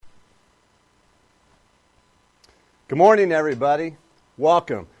Good morning, everybody.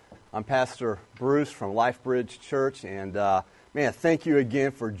 Welcome. I'm Pastor Bruce from LifeBridge Church, and thank you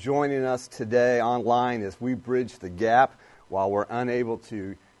again for joining us today online as we bridge the gap while we're unable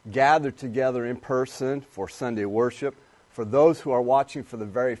to gather together in person for Sunday worship. For those who are watching for the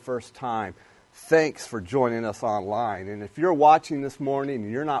very first time, thanks for joining us online. And if you're watching this morning and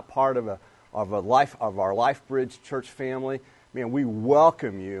you're not part of our LifeBridge Church family, we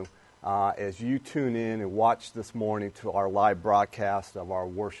welcome you as you tune in and watch this morning to our live broadcast of our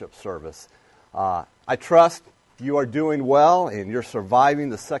worship service. I trust you are doing well and you're surviving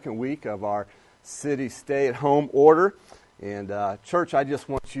the second week of our city stay-at-home order. And church, I just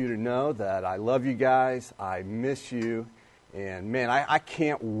want you to know that I love you guys, I miss you, and I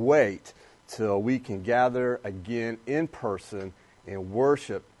can't wait till we can gather again in person and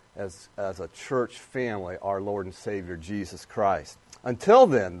worship as a church family our Lord and Savior Jesus Christ. Until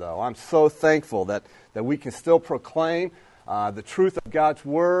then, though, I'm so thankful that we can still proclaim the truth of God's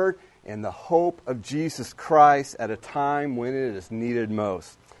Word and the hope of Jesus Christ at a time when it is needed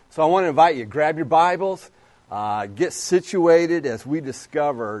most. So I want to invite you, grab your Bibles, get situated as we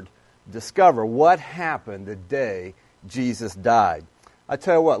discover what happened the day Jesus died. I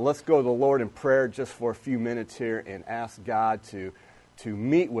tell you what, let's go to the Lord in prayer just for a few minutes here and ask God to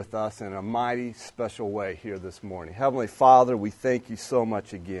meet with us in a mighty special way here this morning. Heavenly Father, we thank you so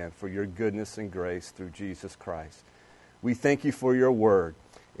much again for your goodness and grace through Jesus Christ. We thank you for your word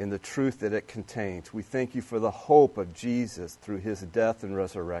and the truth that it contains. We thank you for the hope of Jesus through his death and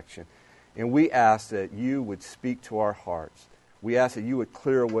resurrection. And we ask that you would speak to our hearts. We ask that you would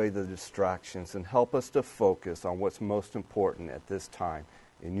clear away the distractions and help us to focus on what's most important at this time.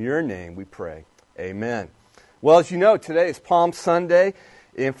 In your name we pray. Amen. Well, as you know, today is Palm Sunday.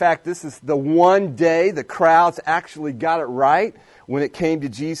 In fact, this is the one day the crowds actually got it right when it came to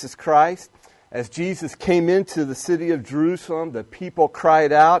Jesus Christ. As Jesus came into the city of Jerusalem, the people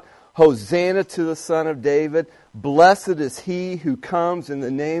cried out, "Hosanna to the Son of David. Blessed is he who comes in the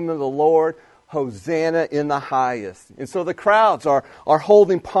name of the Lord. Hosanna in the highest." And so the crowds are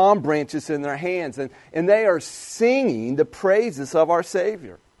holding palm branches in their hands, and they are singing the praises of our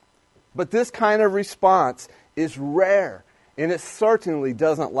Savior. But this kind of response is rare, and it certainly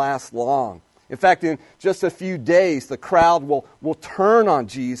doesn't last long. In fact, in just a few days, the crowd will turn on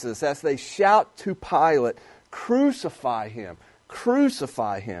Jesus as they shout to Pilate, "Crucify him,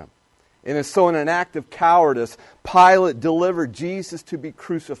 crucify him." And so in an act of cowardice, Pilate delivered Jesus to be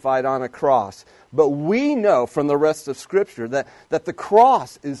crucified on a cross. But we know from the rest of Scripture that the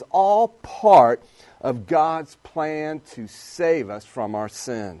cross is all part of God's plan to save us from our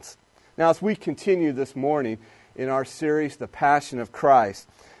sins. Now, as we continue this morning in our series, The Passion of Christ,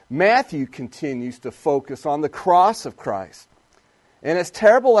 Matthew continues to focus on the cross of Christ. And as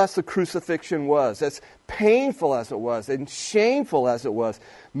terrible as the crucifixion was, as painful as it was, and shameful as it was,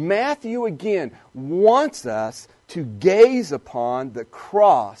 Matthew again wants us to gaze upon the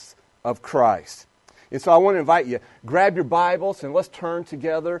cross of Christ. And so I want to invite you, grab your Bibles and let's turn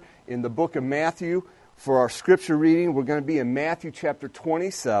together in the book of Matthew for our scripture reading. We're going to be in Matthew chapter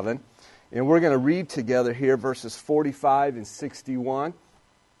 27. And we're going to read together here verses 45 and 61.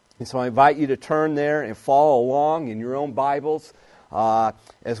 And so I invite you to turn there and follow along in your own Bibles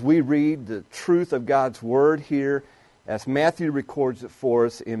as we read the truth of God's Word here as Matthew records it for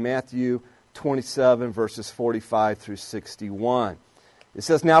us in Matthew 27 verses 45 through 61. It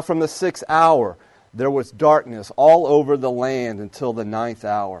says, "Now from the 6th hour there was darkness all over the land until the 9th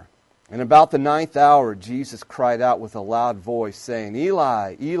hour. And about the 9th hour Jesus cried out with a loud voice, saying,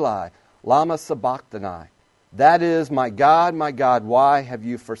 Eli, Eli, lama sabachthani. That is, my God, why have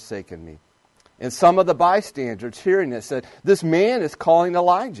you forsaken me? And some of the bystanders hearing it said, This man is calling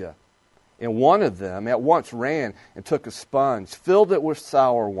Elijah. And one of them at once ran and took a sponge, filled it with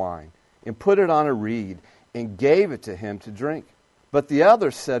sour wine, and put it on a reed, and gave it to him to drink. But the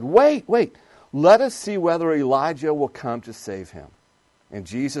others said, Wait, let us see whether Elijah will come to save him. And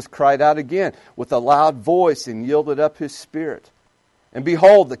Jesus cried out again with a loud voice and yielded up his spirit. And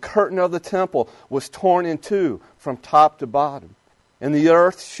behold, the curtain of the temple was torn in two from top to bottom. And the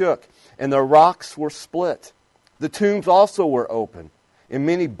earth shook, and the rocks were split. The tombs also were opened, and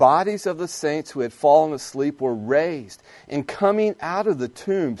many bodies of the saints who had fallen asleep were raised. And coming out of the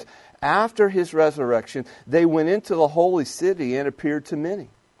tombs after his resurrection, they went into the holy city and appeared to many.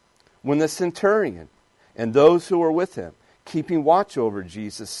 When the centurion and those who were with him, keeping watch over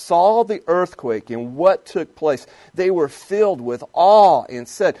Jesus, saw the earthquake and what took place, they were filled with awe and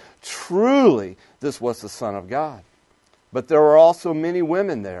said, Truly, this was the Son of God. But there were also many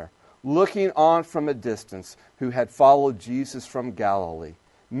women there, looking on from a distance, who had followed Jesus from Galilee,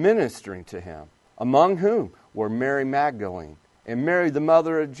 ministering to him among whom were Mary Magdalene, and Mary the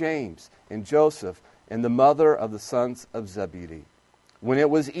mother of James, and Joseph, and the mother of the sons of Zebedee. When it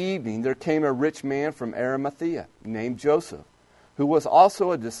was evening, there came a rich man from Arimathea, named Joseph, who was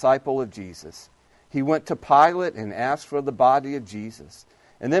also a disciple of Jesus. He went to Pilate and asked for the body of Jesus.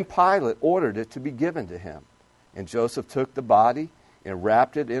 And then Pilate ordered it to be given to him. And Joseph took the body and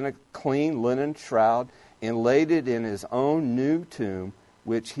wrapped it in a clean linen shroud and laid it in his own new tomb,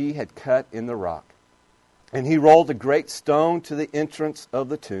 which he had cut in the rock. And he rolled a great stone to the entrance of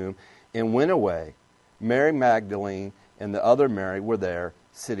the tomb and went away. Mary Magdalene and the other Mary were there,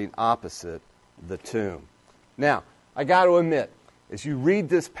 sitting opposite the tomb. Now, I got to admit, as you read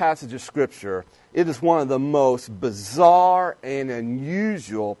this passage of Scripture, it is one of the most bizarre and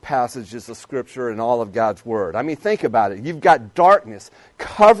unusual passages of Scripture in all of God's Word. I mean, think about it. You've got darkness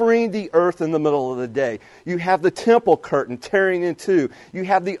covering the earth in the middle of the day. You have the temple curtain tearing in two. You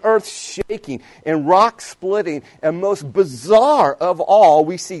have the earth shaking and rocks splitting. And most bizarre of all,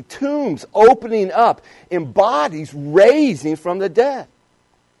 we see tombs opening up and bodies raising from the dead.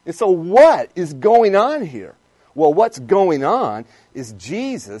 And so what is going on here? Well, what's going on is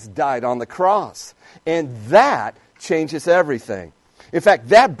Jesus died on the cross. And that changes everything. In fact,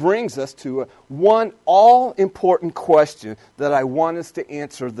 that brings us to one all-important question that I want us to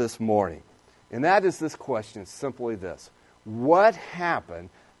answer this morning. And that is this question, simply this. What happened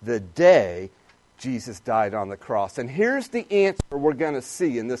the day Jesus died on the cross? And here's the answer we're going to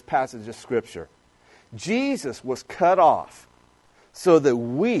see in this passage of Scripture. Jesus was cut off so that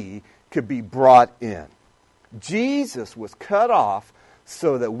we could be brought in. Jesus was cut off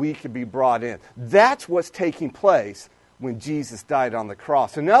so that we could be brought in. That's what's taking place when Jesus died on the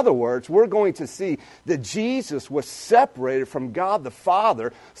cross. In other words, we're going to see that Jesus was separated from God the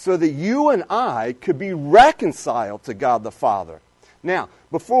Father so that you and I could be reconciled to God the Father. Now,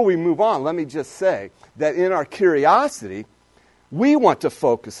 before we move on, let me just say that in our curiosity, we want to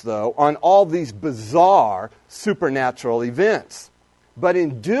focus, though, on all these bizarre supernatural events. But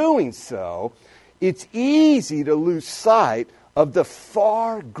in doing so, it's easy to lose sight of the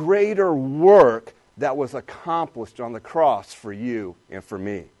far greater work that was accomplished on the cross for you and for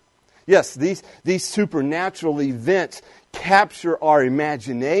me. Yes, these supernatural events capture our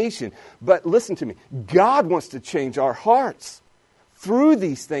imagination, but listen to me, God wants to change our hearts. Through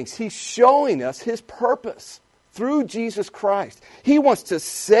these things, He's showing us His purpose. Through Jesus Christ. He wants to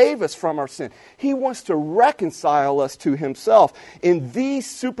save us from our sin. He wants to reconcile us to Himself. And these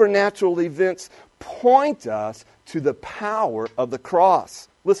supernatural events point us to the power of the cross.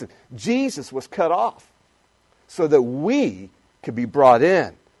 Listen, Jesus was cut off so that we could be brought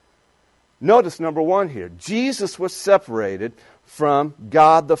in. Notice number one here. Jesus was separated from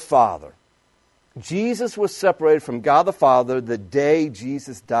God the Father. Jesus was separated from God the Father the day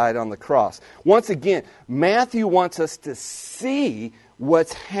Jesus died on the cross. Once again, Matthew wants us to see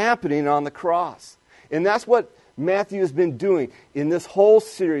what's happening on the cross. And that's what Matthew has been doing in this whole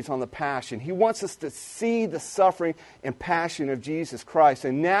series on the Passion. He wants us to see the suffering and passion of Jesus Christ.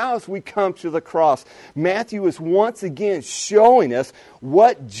 And now as we come to the cross, Matthew is once again showing us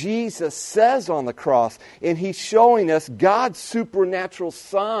what Jesus says on the cross. And he's showing us God's supernatural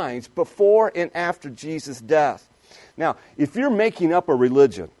signs before and after Jesus' death. Now, if you're making up a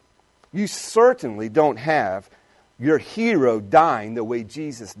religion, you certainly don't have your hero dying the way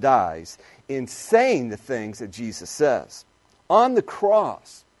Jesus dies in saying the things that Jesus says. On the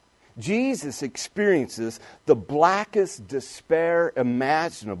cross, Jesus experiences the blackest despair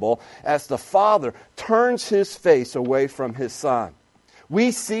imaginable as the Father turns His face away from His Son.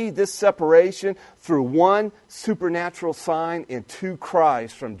 We see this separation through one supernatural sign and two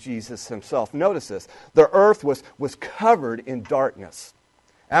cries from Jesus Himself. Notice this. The earth was covered in darkness.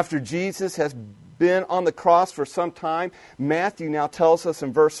 After Jesus has been on the cross for some time, Matthew now tells us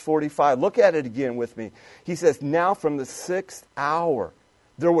in verse 45, look at it again with me. He says, now from the 6th hour,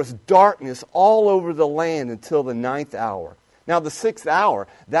 there was darkness all over the land until the 9th hour. Now the 6th hour,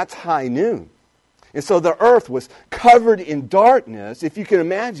 that's high noon. And so the earth was covered in darkness, if you can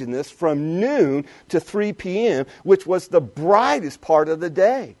imagine this, from noon to 3 p.m., which was the brightest part of the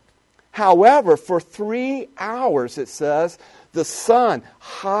day. However, for 3 hours, it says, the sun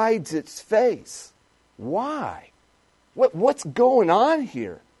hides its face. Why? What's going on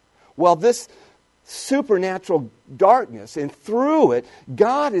here? Well, this supernatural darkness, and through it,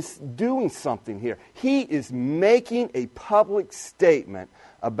 God is doing something here. He is making a public statement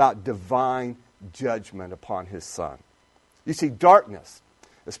about divine judgment upon His Son. You see, darkness,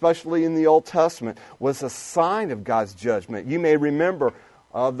 especially in the Old Testament, was a sign of God's judgment. You may remember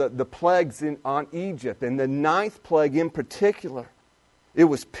the plagues on Egypt, and the 9th plague in particular. It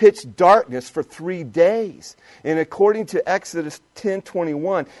was pitch darkness for 3 days. And according to Exodus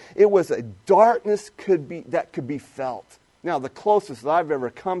 10:21, it was a darkness that could be felt. Now, the closest that I've ever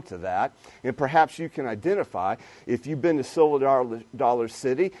come to that, and perhaps you can identify, if you've been to Silver Dollar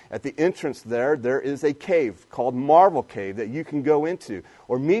City, at the entrance there is a cave called Marvel Cave that you can go into.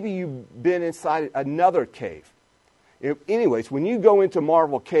 Or maybe you've been inside another cave. Anyways, when you go into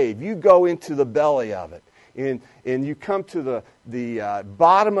Marvel Cave, you go into the belly of it. And you come to the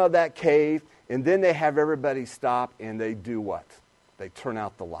bottom of that cave, and then they have everybody stop, and they do what? They turn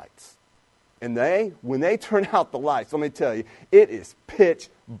out the lights. And when they turn out the lights, let me tell you, it is pitch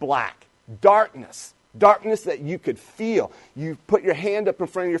black. Darkness. Darkness that you could feel. You put your hand up in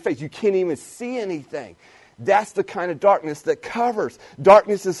front of your face. You can't even see anything. That's the kind of darkness that covers.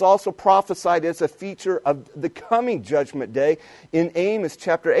 Darkness is also prophesied as a feature of the coming judgment day in Amos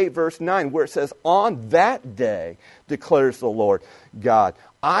chapter 8, verse 9, where it says, "On that day, declares the Lord God,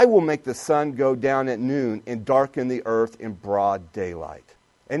 I will make the sun go down at noon and darken the earth in broad daylight."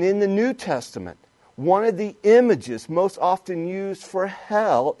 And in the New Testament, one of the images most often used for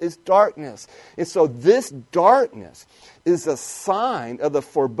hell is darkness. And so this darkness is a sign of the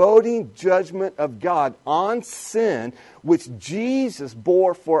foreboding judgment of God on sin, which Jesus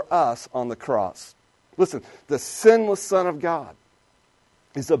bore for us on the cross. Listen, the sinless Son of God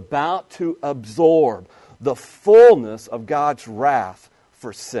is about to absorb the fullness of God's wrath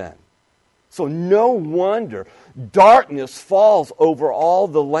for sin. So no wonder darkness falls over all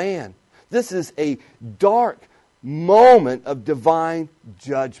the land. This is a dark moment of divine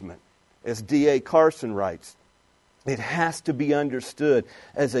judgment. As D.A. Carson writes, it has to be understood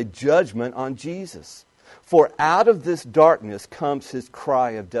as a judgment on Jesus. For out of this darkness comes his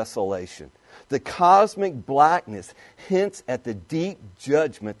cry of desolation. The cosmic blackness hints at the deep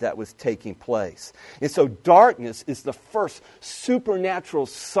judgment that was taking place. And so darkness is the first supernatural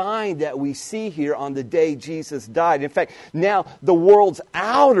sign that we see here on the day Jesus died. In fact, now the world's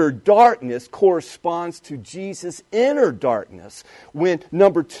outer darkness corresponds to Jesus' inner darkness. When,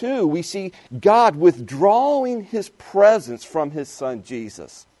 number 2, we see God withdrawing his presence from his Son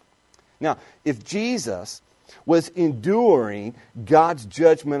Jesus. Now, if Jesus was enduring God's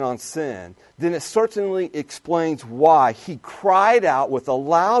judgment on sin, then it certainly explains why he cried out with a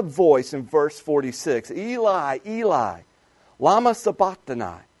loud voice in verse 46, "Eli, Eli, lama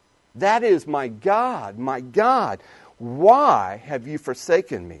sabachthani?" That is, my God, why have you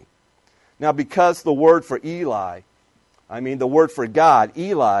forsaken me? Now, because the word for Eli, the word for God,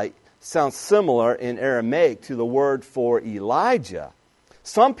 Eli, sounds similar in Aramaic to the word for Elijah,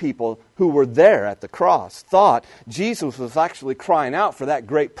 some people who were there at the cross thought Jesus was actually crying out for that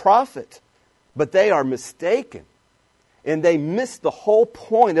great prophet. But they are mistaken. And they miss the whole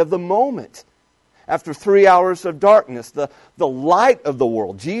point of the moment. After 3 hours of darkness, the light of the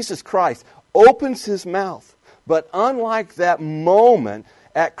world, Jesus Christ, opens his mouth. But unlike that moment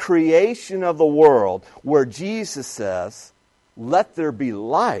at creation of the world where Jesus says, "Let there be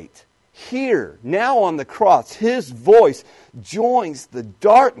light," here, now on the cross, his voice joins the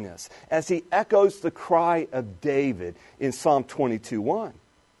darkness as he echoes the cry of David in Psalm 22:1.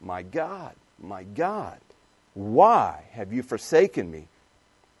 My God, why have you forsaken me?"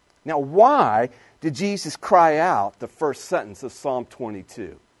 Now, why did Jesus cry out the first sentence of Psalm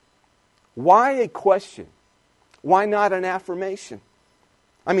 22? Why a question? Why not an affirmation?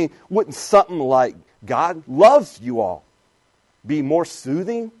 Wouldn't something like, "God loves you all," be more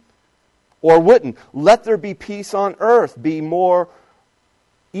soothing? Or wouldn't "let there be peace on earth" be more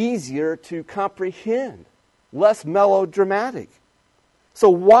easier to comprehend, less melodramatic? So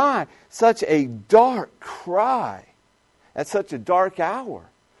why such a dark cry at such a dark hour?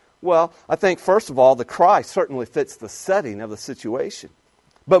 Well, I think first of all, the cry certainly fits the setting of the situation.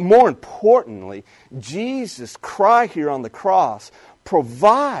 But more importantly, Jesus' cry here on the cross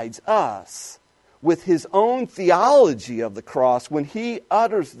provides us with his own theology of the cross when he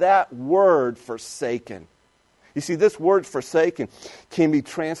utters that word "forsaken." You see, this word "forsaken" can be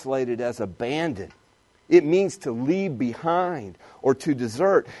translated as abandoned. It means to leave behind or to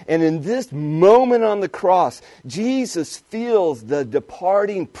desert. And in this moment on the cross, Jesus feels the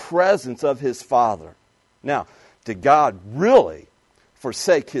departing presence of his Father. Now, did God really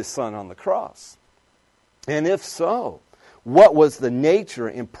forsake his Son on the cross? And if so, what was the nature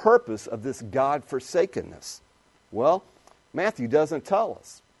and purpose of this God-forsakenness? Well, Matthew doesn't tell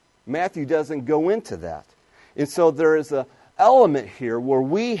us. Matthew doesn't go into that. And so there is an element here where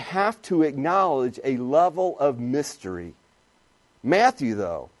we have to acknowledge a level of mystery. Matthew,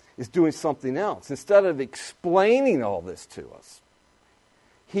 though, is doing something else. Instead of explaining all this to us,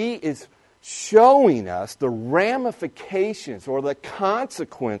 he is showing us the ramifications or the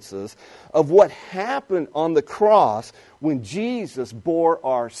consequences of what happened on the cross when Jesus bore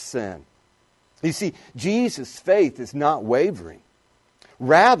our sin. You see, Jesus' faith is not wavering.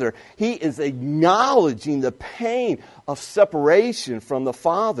 Rather, he is acknowledging the pain of separation from the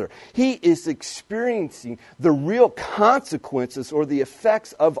Father. He is experiencing the real consequences or the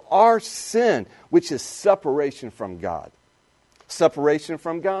effects of our sin, which is separation from God. Separation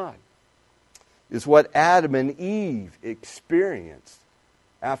from God is what Adam and Eve experienced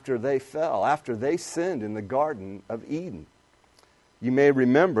after they fell, after they sinned in the Garden of Eden. You may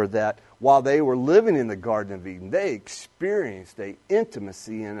remember that while they were living in the Garden of Eden, they experienced an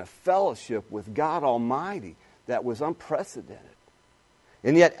intimacy and a fellowship with God Almighty that was unprecedented.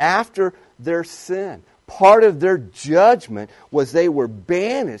 And yet after their sin, part of their judgment was they were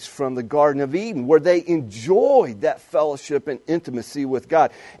banished from the Garden of Eden, where they enjoyed that fellowship and intimacy with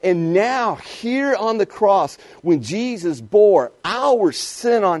God. And now, here on the cross, when Jesus bore our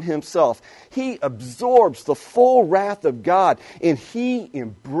sin on himself, he absorbs the full wrath of God, and he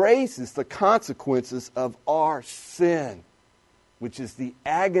embraces the consequences of our sin, which is the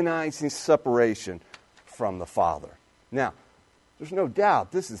agonizing separation from the Father. Now, there's no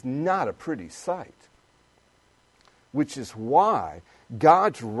doubt this is not a pretty sight, which is why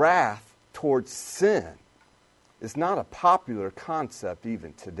God's wrath towards sin is not a popular concept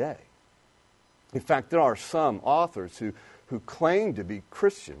even today. In fact, there are some authors who claim to be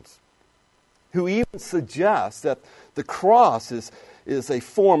Christians who even suggest that the cross is a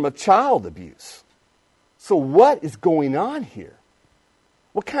form of child abuse. So what is going on here?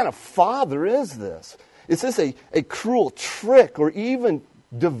 What kind of father is this? Is this a cruel trick or even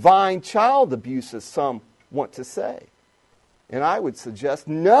divine child abuse, as some want to say? And I would suggest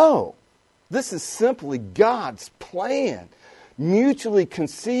no. This is simply God's plan, mutually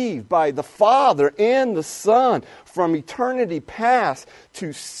conceived by the Father and the Son from eternity past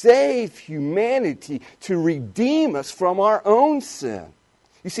to save humanity, to redeem us from our own sin.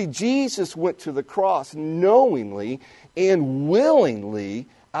 You see, Jesus went to the cross knowingly and willingly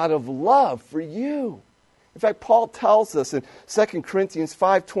out of love for you. In fact, Paul tells us in 2 Corinthians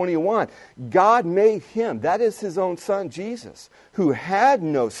 5:21, God made him, that is his own son Jesus, who had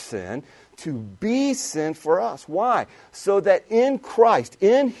no sin, to be sin for us. Why? So that in Christ,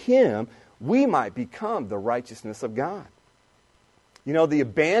 in him, we might become the righteousness of God. You know, the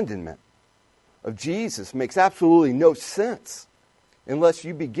abandonment of Jesus makes absolutely no sense unless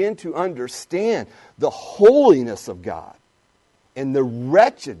you begin to understand the holiness of God and the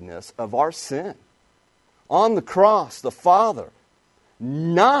wretchedness of our sin. On the cross, the Father,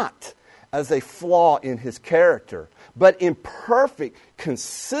 not as a flaw in his character, but in perfect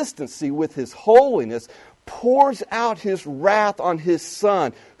consistency with his holiness, pours out his wrath on his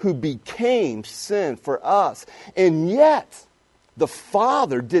Son, who became sin for us. And yet, the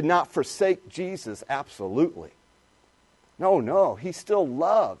Father did not forsake Jesus absolutely. No, he still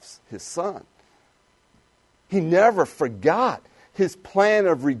loves his Son. He never forgot his plan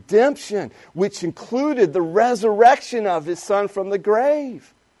of redemption, which included the resurrection of his Son from the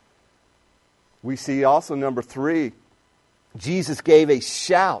grave. We see also, number 3, Jesus gave a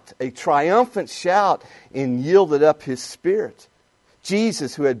shout, a triumphant shout, and yielded up his spirit.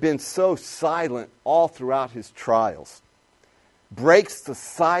 Jesus, who had been so silent all throughout his trials, breaks the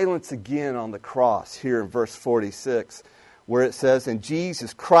silence again on the cross here in verse 46, where it says, "And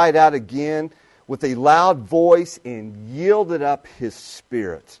Jesus cried out again with a loud voice and yielded up his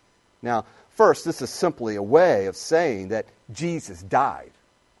spirit." Now, first, this is simply a way of saying that Jesus died.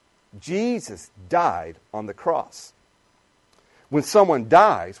 Jesus died on the cross. When someone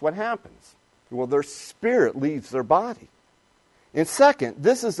dies, what happens? Well, their spirit leaves their body. And second,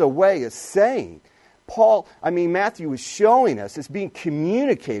 this is a way of saying, Matthew is showing us, it's being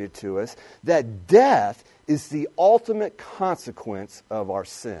communicated to us, that death is the ultimate consequence of our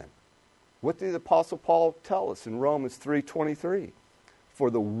sin. What did the Apostle Paul tell us in Romans 3:23? For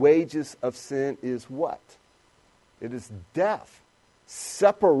the wages of sin is what? It is death,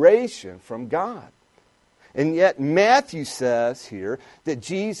 separation from God. And yet Matthew says here that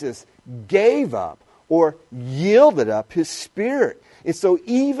Jesus gave up or yielded up his spirit. And so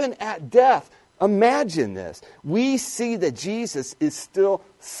even at death, imagine this, we see that Jesus is still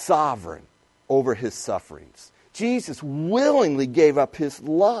sovereign over his sufferings. Jesus willingly gave up his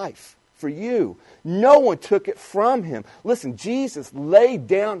life for you. No one took it from him. Listen, Jesus laid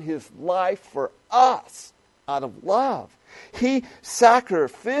down his life for us out of love. He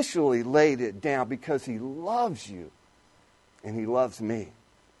sacrificially laid it down because he loves you and he loves me.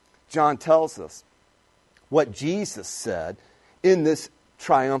 John tells us what Jesus said in this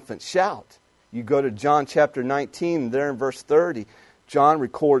triumphant shout. You go to John chapter 19, and there in verse 30, John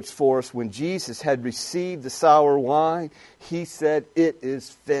records for us, when Jesus had received the sour wine, he said, "It is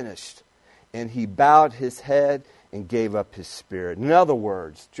finished." And he bowed his head and gave up his spirit. In other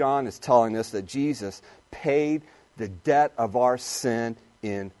words, John is telling us that Jesus paid the debt of our sin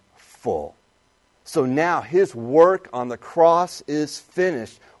in full. So now his work on the cross is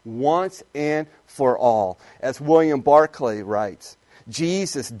finished once and for all. As William Barclay writes,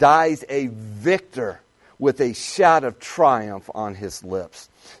 Jesus dies a victor with a shout of triumph on his lips.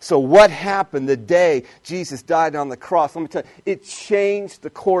 So what happened the day Jesus died on the cross? Let me tell you, it changed the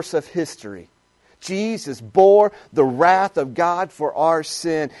course of history. Jesus bore the wrath of God for our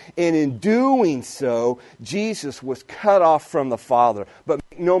sin, and in doing so, Jesus was cut off from the Father. But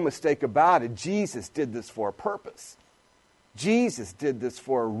make no mistake about it, Jesus did this for a purpose. Jesus did this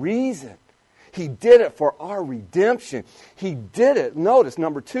for a reason. He did it for our redemption. He did it, notice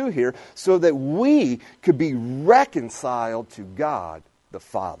number 2 here, so that we could be reconciled to God the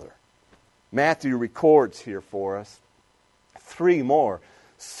Father. Matthew records here for us 3 more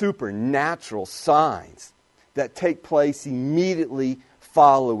supernatural signs that take place immediately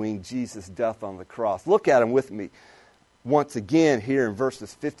following Jesus' death on the cross. Look at them with me once again here in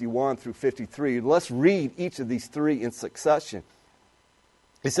verses 51 through 53. Let's read each of these 3 in succession.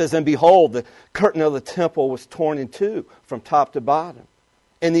 It says, "And behold, the curtain of the temple was torn in two from top to bottom.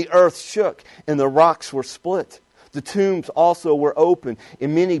 And the earth shook, and the rocks were split. The tombs also were opened,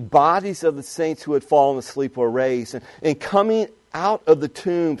 and many bodies of the saints who had fallen asleep were raised. And coming out of the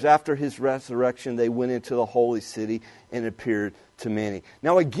tombs after his resurrection, they went into the holy city and appeared to many."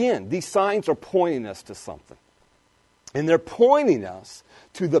 Now again, these signs are pointing us to something. And they're pointing us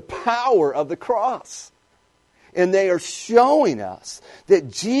to the power of the cross. And they are showing us that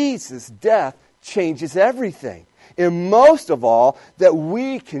Jesus' death changes everything. And most of all, that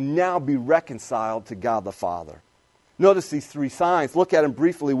we can now be reconciled to God the Father. Notice these 3 signs. Look at them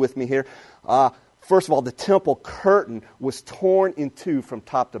briefly with me here. First of all, the temple curtain was torn in two from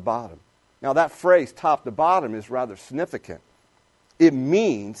top to bottom. Now that phrase, top to bottom, is rather significant. It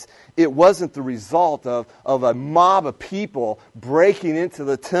means it wasn't the result of a mob of people breaking into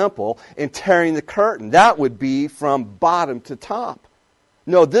the temple and tearing the curtain. That would be from bottom to top.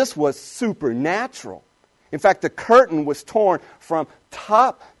 No, this was supernatural. In fact, the curtain was torn from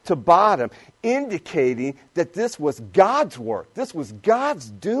top to bottom, indicating that this was God's work. This was God's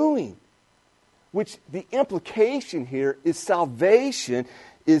doing. Which the implication here is salvation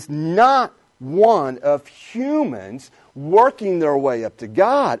is not one of humans working their way up to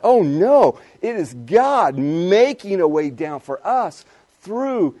God. Oh no, it is God making a way down for us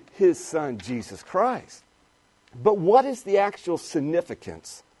through his Son, Jesus Christ. But what is the actual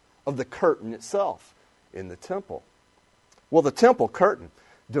significance of the curtain itself in the temple? Well, the temple curtain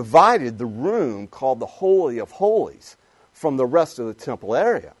divided the room called the Holy of Holies from the rest of the temple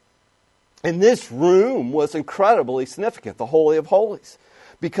area. And this room was incredibly significant, the Holy of Holies,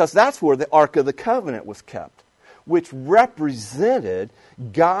 because that's where the Ark of the Covenant was kept, which represented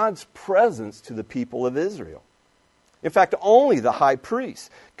God's presence to the people of Israel. In fact, only the high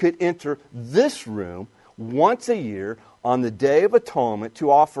priest could enter this room once a year on the Day of Atonement to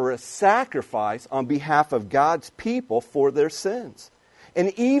offer a sacrifice on behalf of God's people for their sins.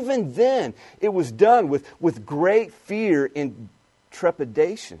 And even then, it was done with great fear and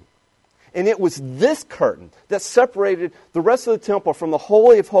trepidation. And it was this curtain that separated the rest of the temple from the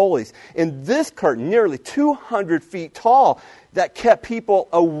Holy of Holies. And this curtain, nearly 200 feet tall, that kept people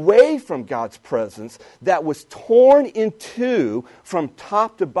away from God's presence, that was torn in two from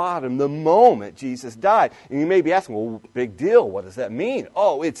top to bottom the moment Jesus died. And you may be asking, well, big deal, what does that mean?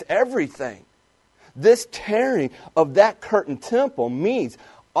 Oh, it's everything. This tearing of that curtain temple means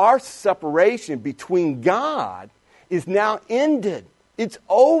our separation between God is now ended. It's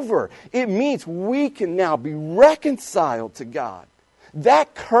over. It means we can now be reconciled to God.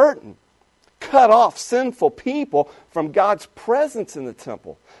 That curtain cut off sinful people from God's presence in the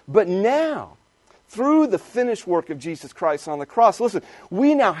temple. But now, through the finished work of Jesus Christ on the cross, listen,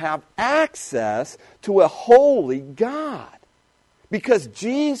 we now have access to a holy God. Because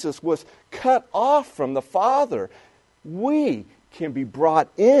Jesus was cut off from the Father, we can be brought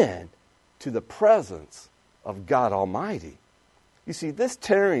in to the presence of God Almighty. You see, this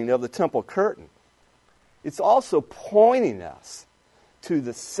tearing of the temple curtain, it's also pointing us to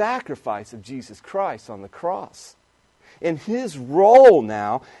the sacrifice of Jesus Christ on the cross and his role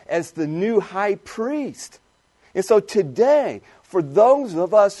now as the new high priest. And so today, for those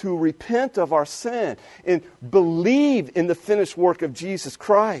of us who repent of our sin and believe in the finished work of Jesus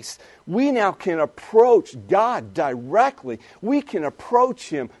Christ, we now can approach God directly. We can approach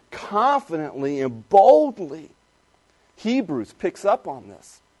Him confidently and boldly. Hebrews picks up on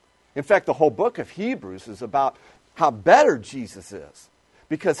this. In fact, the whole book of Hebrews is about how better Jesus is,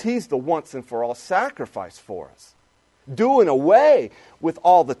 because He's the once and for all sacrifice for us, doing away with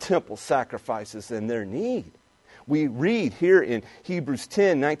all the temple sacrifices and their need. We read here in Hebrews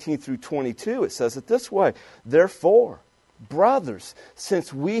 10, 19 through 22, it says it this way: "Therefore, brothers,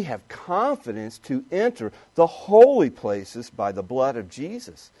 since we have confidence to enter the holy places by the blood of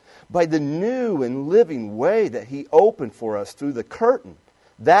Jesus, by the new and living way that He opened for us through the curtain,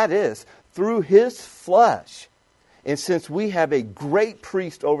 that is, through His flesh. And since we have a great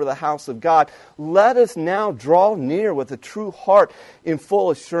priest over the house of God, let us now draw near with a true heart in full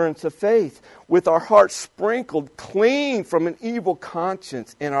assurance of faith, with our hearts sprinkled clean from an evil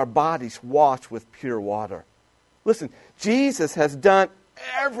conscience and our bodies washed with pure water." Listen, Jesus has done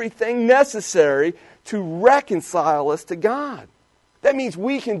everything necessary to reconcile us to God. That means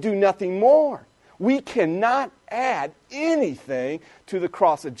we can do nothing more. We cannot add anything to the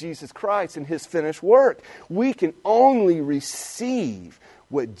cross of Jesus Christ and His finished work. We can only receive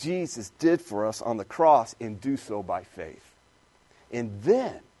what Jesus did for us on the cross and do so by faith. And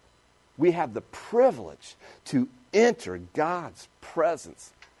then we have the privilege to enter God's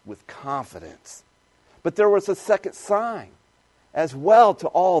presence with confidence. But there was a second sign as well to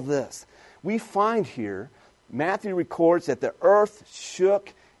all this. We find here, Matthew records that the earth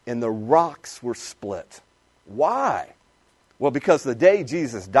shook and the rocks were split. Why? Well, because the day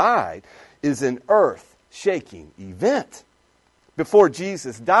Jesus died is an earth-shaking event. Before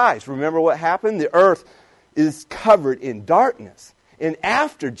Jesus dies, remember what happened? The earth is covered in darkness. And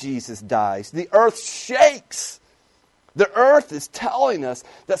after Jesus dies, the earth shakes. The earth is telling us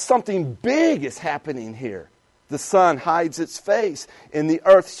that something big is happening here. The sun hides its face, and the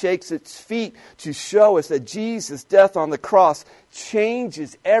earth shakes its feet to show us that Jesus' death on the cross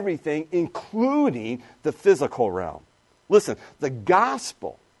changes everything, including the physical realm. Listen, the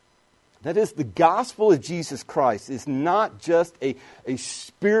gospel, that is the gospel of Jesus Christ, is not just a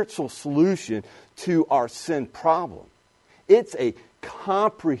spiritual solution to our sin problem. It's a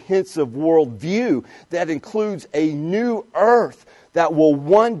comprehensive worldview that includes a new earth that will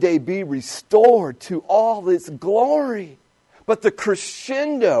one day be restored to all its glory. But the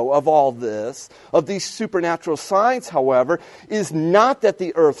crescendo of all this, of these supernatural signs, however, is not that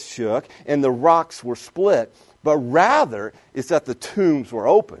the earth shook and the rocks were split, but rather is that the tombs were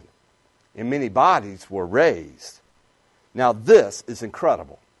opened and many bodies were raised. Now this is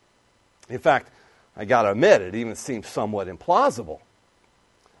incredible. In fact, I got to admit, it even seems somewhat implausible.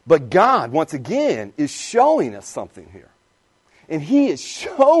 But God, once again, is showing us something here. And He is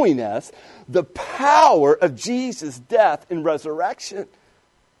showing us the power of Jesus' death and resurrection.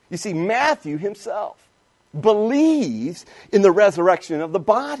 You see, Matthew himself believes in the resurrection of the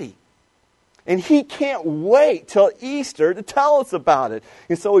body. And he can't wait till Easter to tell us about it.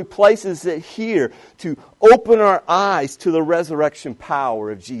 And so he places it here to open our eyes to the resurrection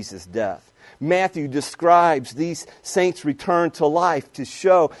power of Jesus' death. Matthew describes these saints' return to life to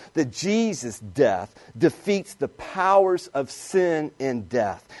show that Jesus' death defeats the powers of sin and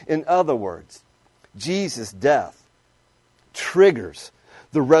death. In other words, Jesus' death triggers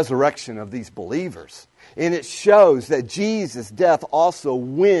the resurrection of these believers. And it shows that Jesus' death also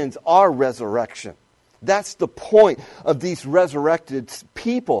wins our resurrection. That's the point of these resurrected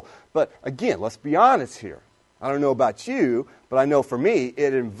people. But again, let's be honest here. I don't know about you, but I know for me,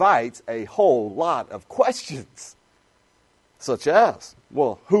 it invites a whole lot of questions. Such as,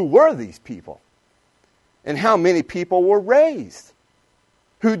 well, who were these people? And how many people were raised?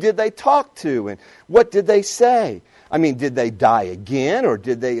 Who did they talk to? And what did they say? I mean, did they die again or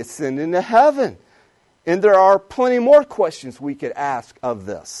did they ascend into heaven? And there are plenty more questions we could ask of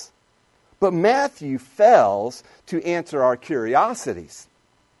this. But Matthew fails to answer our curiosities.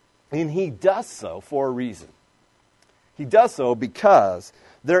 And he does so for a reason. He does so because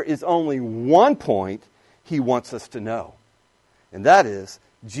there is only one point he wants us to know. And that is,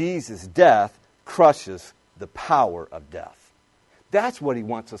 Jesus' death crushes the power of death. That's what he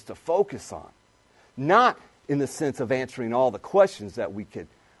wants us to focus on. Not in the sense of answering all the questions that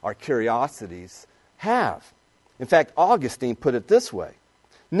our curiosities have. In fact, Augustine put it this way.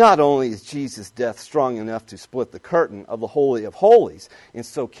 Not only is Jesus' death strong enough to split the curtain of the Holy of Holies and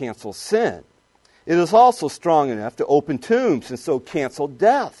so cancel sin, it is also strong enough to open tombs and so cancel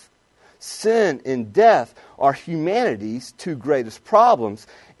death. Sin and death are humanity's two greatest problems,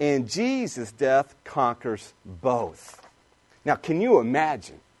 and Jesus' death conquers both. Now, can you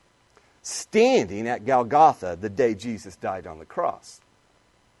imagine standing at Golgotha the day Jesus died on the cross?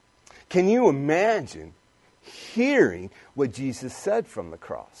 Can you imagine hearing what Jesus said from the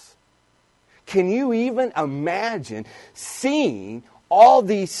cross? Can you even imagine seeing all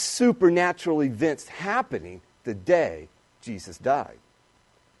these supernatural events happening the day Jesus died?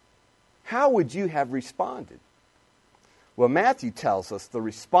 How would you have responded? Well, Matthew tells us the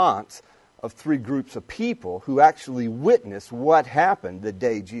response of three groups of people who actually witnessed what happened the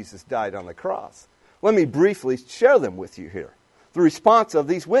day Jesus died on the cross. Let me briefly share them with you here. The response of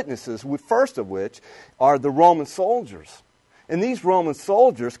these witnesses, first of which are the Roman soldiers. And these Roman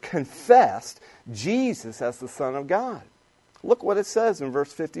soldiers confessed Jesus as the Son of God. Look what it says in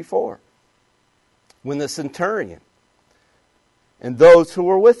verse 54. When the centurion and those who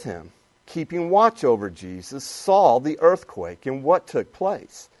were with him, keeping watch over Jesus, saw the earthquake and what took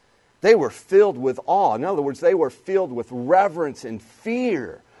place, they were filled with awe. In other words, they were filled with reverence and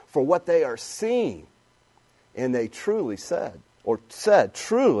fear for what they are seeing. And they truly said,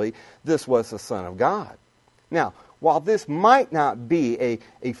 truly, this was the Son of God. Now, while this might not be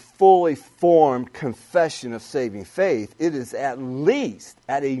a fully formed confession of saving faith, it is at least,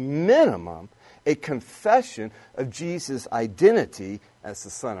 at a minimum, a confession of Jesus' identity as the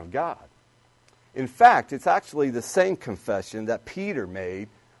Son of God. In fact, it's actually the same confession that Peter made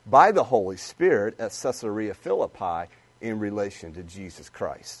by the Holy Spirit at Caesarea Philippi in relation to Jesus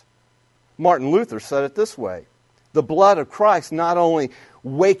Christ. Martin Luther said it this way: the blood of Christ not only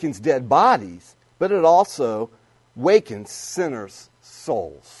wakens dead bodies, but it also wakens sinners'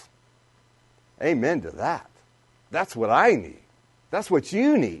 souls. Amen to that. That's what I need. That's what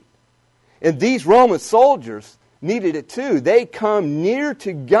you need. And these Roman soldiers needed it too. They come near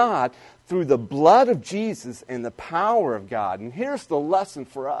to God through the blood of Jesus and the power of God. And here's the lesson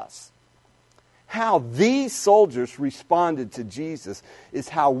for us. How these soldiers responded to Jesus is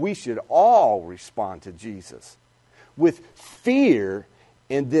how we should all respond to Jesus. With fear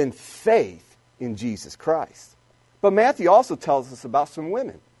and then faith in Jesus Christ. But Matthew also tells us about some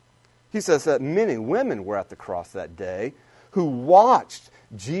women. He says that many women were at the cross that day who watched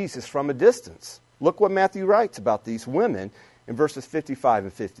Jesus from a distance. Look what Matthew writes about these women in verses 55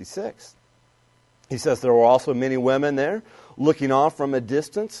 and 56. He says there were also many women there looking on from a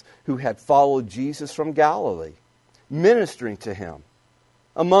distance who had followed Jesus from Galilee, ministering to him,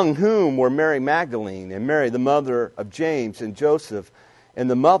 among whom were Mary Magdalene and Mary, the mother of James and Joseph, and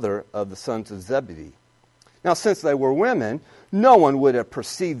the mother of the sons of Zebedee. Now, since they were women, no one would have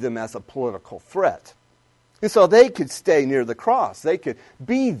perceived them as a political threat. And so they could stay near the cross. They could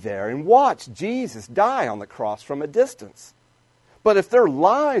be there and watch Jesus die on the cross from a distance. But if their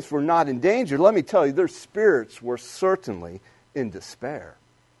lives were not in danger, let me tell you, their spirits were certainly in despair.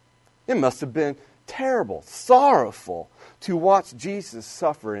 It must have been terrible, sorrowful to watch Jesus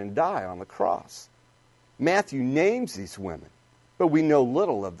suffer and die on the cross. Matthew names these women, but we know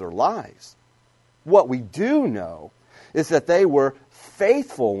little of their lives. What we do know is that they were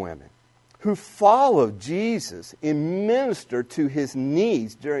faithful women who followed Jesus and ministered to his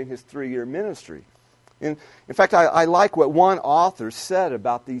needs during his 3-year ministry. In fact, I like what one author said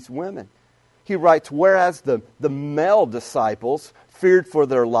about these women. He writes, whereas the male disciples feared for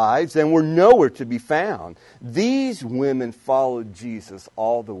their lives and were nowhere to be found, these women followed Jesus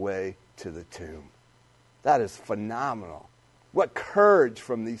all the way to the tomb. That is phenomenal. What courage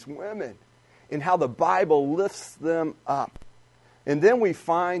from these women, and how the Bible lifts them up. And then we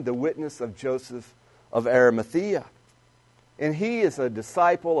find the witness of Joseph of Arimathea. And he is a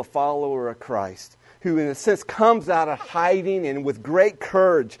disciple, a follower of Christ, who in a sense comes out of hiding and with great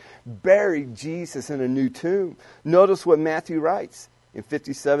courage buried Jesus in a new tomb. Notice what Matthew writes in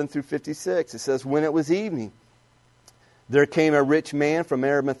 57 through 56. It says, when it was evening, there came a rich man from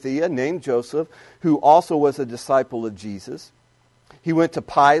Arimathea named Joseph, who also was a disciple of Jesus. He went to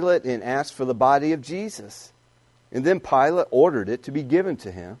Pilate and asked for the body of Jesus. And then Pilate ordered it to be given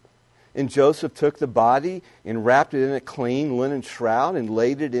to him. And Joseph took the body and wrapped it in a clean linen shroud and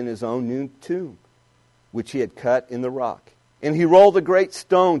laid it in his own new tomb, which he had cut in the rock. And he rolled a great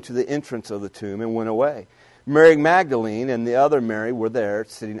stone to the entrance of the tomb and went away. Mary Magdalene and the other Mary were there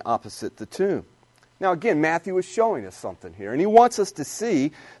sitting opposite the tomb. Now again, Matthew is showing us something here. And he wants us to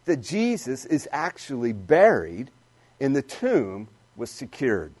see that Jesus is actually buried and the tomb was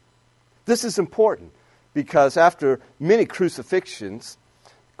secured. This is important because after many crucifixions,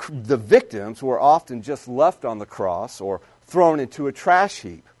 the victims were often just left on the cross or thrown into a trash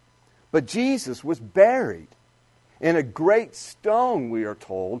heap. But Jesus was buried. And a great stone, we are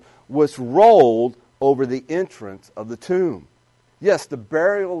told, was rolled over the entrance of the tomb. Yes, the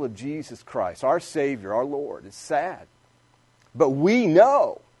burial of Jesus Christ, our Savior, our Lord, is sad. But we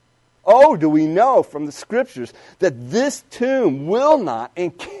know, oh, do we know from the Scriptures, that this tomb will not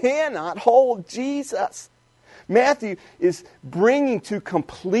and cannot hold Jesus. Matthew is bringing to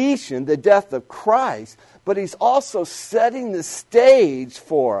completion the death of Christ, but he's also setting the stage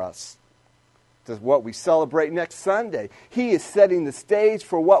for us. To what we celebrate next Sunday. He is setting the stage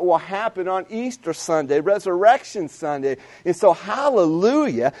for what will happen on Easter Sunday, Resurrection Sunday. And so,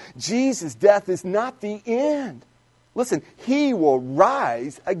 hallelujah, Jesus' death is not the end. Listen, He will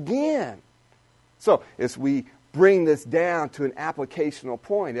rise again. So, as we bring this down to an applicational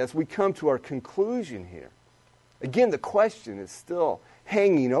point, as we come to our conclusion here, again, the question is still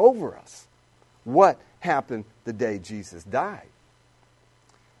hanging over us. What happened the day Jesus died?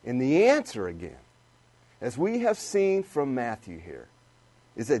 And the answer, again, as we have seen from Matthew here,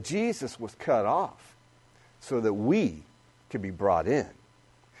 is that Jesus was cut off so that we could be brought in.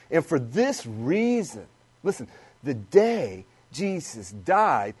 And for this reason, listen, the day Jesus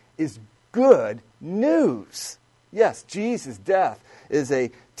died is good news. Yes, Jesus' death is a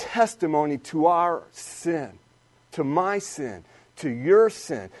testimony to our sin, to my sin, to your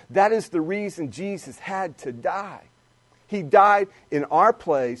sin. That is the reason Jesus had to die. He died in our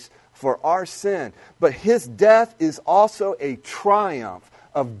place for our sin. But His death is also a triumph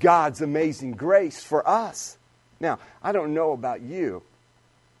of God's amazing grace for us. Now, I don't know about you,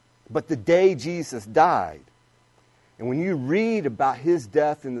 but the day Jesus died, and when you read about His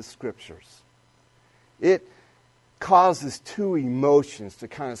death in the Scriptures, it causes two emotions to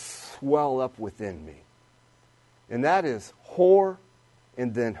kind of swell up within me. And that is horror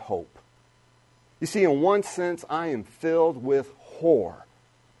and then hope. You see, in one sense, I am filled with horror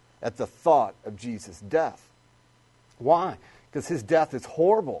at the thought of Jesus' death. Why? Because His death is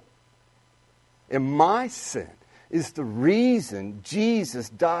horrible. And my sin is the reason Jesus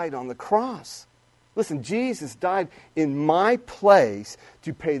died on the cross. Listen, Jesus died in my place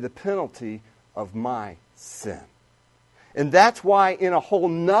to pay the penalty of my sin. And that's why, in a whole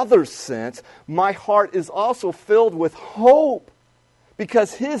nother sense, my heart is also filled with hope.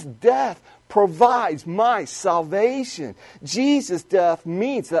 Because His death provides my salvation. Jesus' death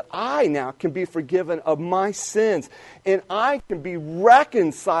means that I now can be forgiven of my sins. And I can be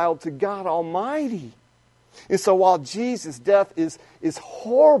reconciled to God Almighty. And so while Jesus' death is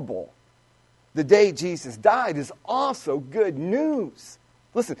horrible, the day Jesus died is also good news.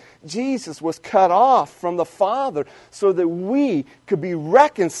 Listen, Jesus was cut off from the Father so that we could be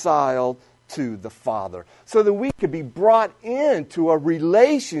reconciled to the Father, so that we could be brought into a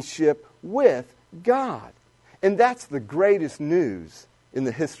relationship with God. And that's the greatest news in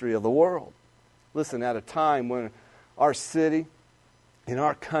the history of the world. Listen, at a time when our city and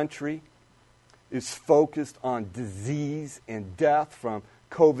our country is focused on disease and death from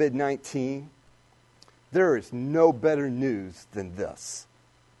COVID-19, there is no better news than this.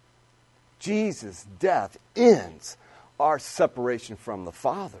 Jesus' death ends our separation from the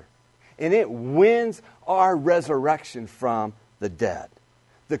Father. And it wins our resurrection from the dead.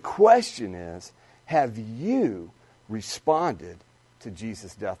 The question is, have you responded to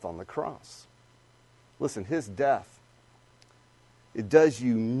Jesus' death on the cross? Listen, His death, it does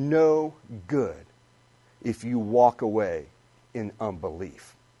you no good if you walk away in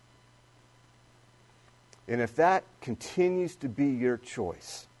unbelief. And if that continues to be your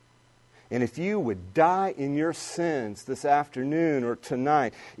choice, and if you would die in your sins this afternoon or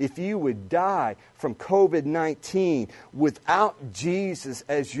tonight, if you would die from COVID-19 without Jesus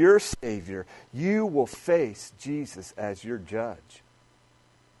as your Savior, you will face Jesus as your judge.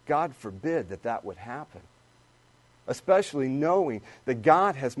 God forbid that that would happen. Especially knowing that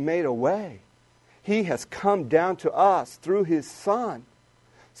God has made a way. He has come down to us through His Son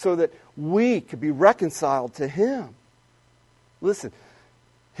so that we could be reconciled to Him. Listen,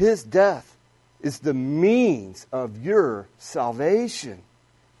 His death is the means of your salvation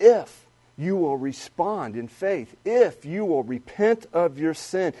if you will respond in faith, if you will repent of your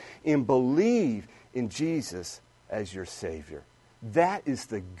sin and believe in Jesus as your Savior. That is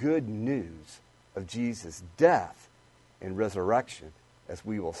the good news of Jesus' death and resurrection, as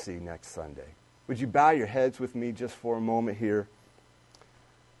we will see next Sunday. Would you bow your heads with me just for a moment here?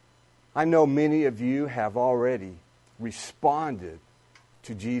 I know many of you have already responded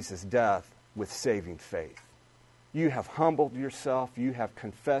to Jesus' death with saving faith. You have humbled yourself. You have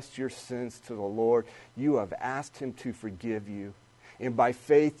confessed your sins to the Lord. You have asked Him to forgive you. And by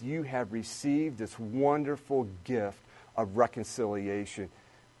faith, you have received this wonderful gift of reconciliation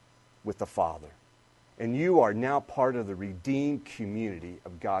with the Father. And you are now part of the redeemed community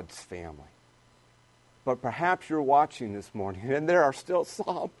of God's family. But perhaps you're watching this morning, and there are still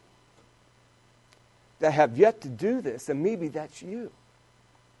some that have yet to do this, and maybe that's you.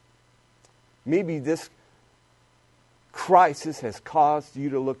 Maybe this crisis has caused you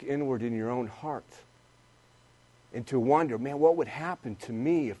to look inward in your own heart and to wonder, man, what would happen to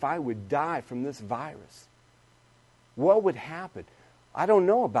me if I would die from this virus? What would happen? I don't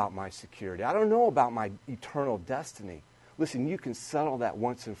know about my security. I don't know about my eternal destiny. Listen, you can settle that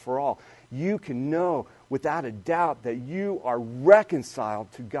once and for all. You can know without a doubt that you are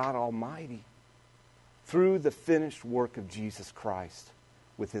reconciled to God Almighty through the finished work of Jesus Christ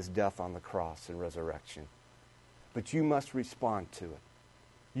with his death on the cross and resurrection. But you must respond to it.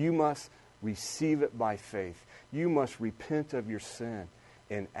 You must receive it by faith. You must repent of your sin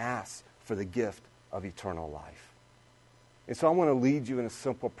and ask for the gift of eternal life. And so I want to lead you in a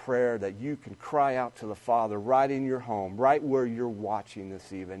simple prayer that you can cry out to the Father right in your home, right where you're watching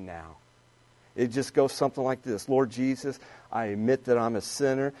this even now. It just goes something like this. Lord Jesus, I admit that I'm a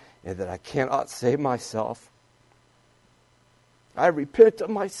sinner and that I cannot save myself. I repent of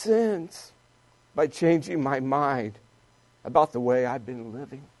my sins by changing my mind about the way I've been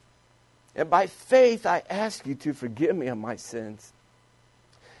living. And by faith, I ask you to forgive me of my sins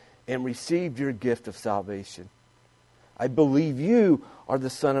and receive your gift of salvation. I believe you are the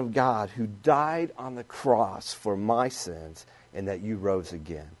Son of God who died on the cross for my sins and that you rose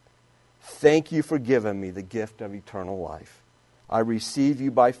again. Thank you for giving me the gift of eternal life. I receive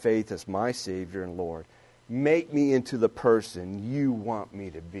you by faith as my Savior and Lord. Make me into the person you want me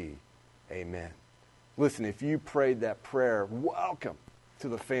to be. Amen. Listen, if you prayed that prayer, welcome to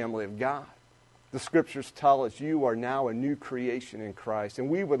the family of God. The Scriptures tell us you are now a new creation in Christ, and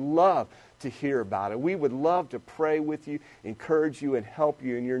we would love to hear about it. We would love to pray with you, encourage you, and help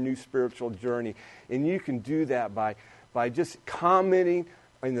you in your new spiritual journey. And you can do that by just commenting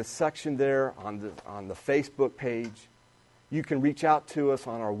in the section there on the Facebook page. You can reach out to us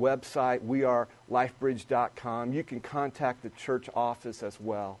on our website, wearelifebridge.com. You can contact the church office as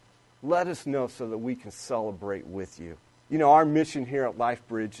well. Let us know so that we can celebrate with you. You know, our mission here at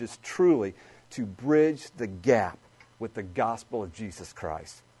LifeBridge is truly to bridge the gap with the gospel of Jesus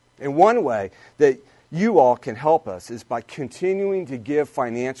Christ. And one way that you all can help us is by continuing to give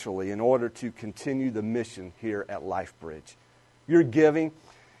financially in order to continue the mission here at LifeBridge. Your giving,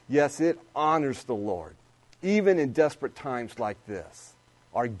 yes, it honors the Lord. Even in desperate times like this,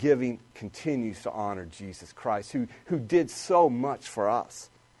 our giving continues to honor Jesus Christ, who did so much for us.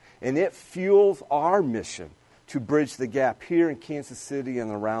 And it fuels our mission to bridge the gap here in Kansas City and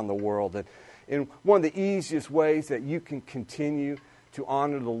around the world. And one of the easiest ways that you can continue to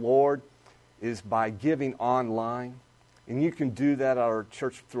honor the Lord is by giving online. And you can do that at our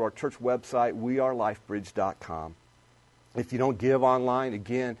church through our church website, wearelifebridge.com. If you don't give online,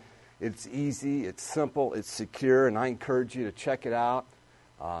 again, it's easy, it's simple, it's secure, and I encourage you to check it out.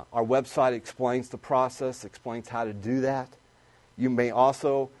 Our website explains the process, explains how to do that. You may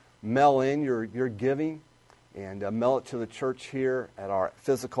also mail in your giving and mail it to the church here at our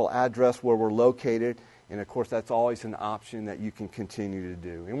physical address where we're located. And, of course, that's always an option that you can continue to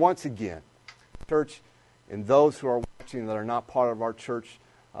do. And once again, church, and those who are watching that are not part of our church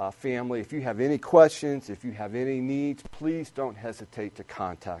family, if you have any questions, if you have any needs, please don't hesitate to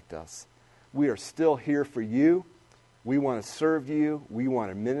contact us. We are still here for you. We want to serve you. We want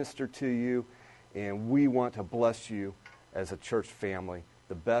to minister to you. And we want to bless you as a church family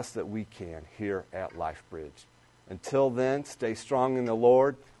the best that we can here at LifeBridge. Until then, stay strong in the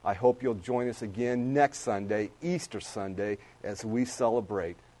Lord. I hope you'll join us again next Sunday, Easter Sunday, as we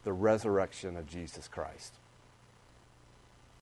celebrate the resurrection of Jesus Christ.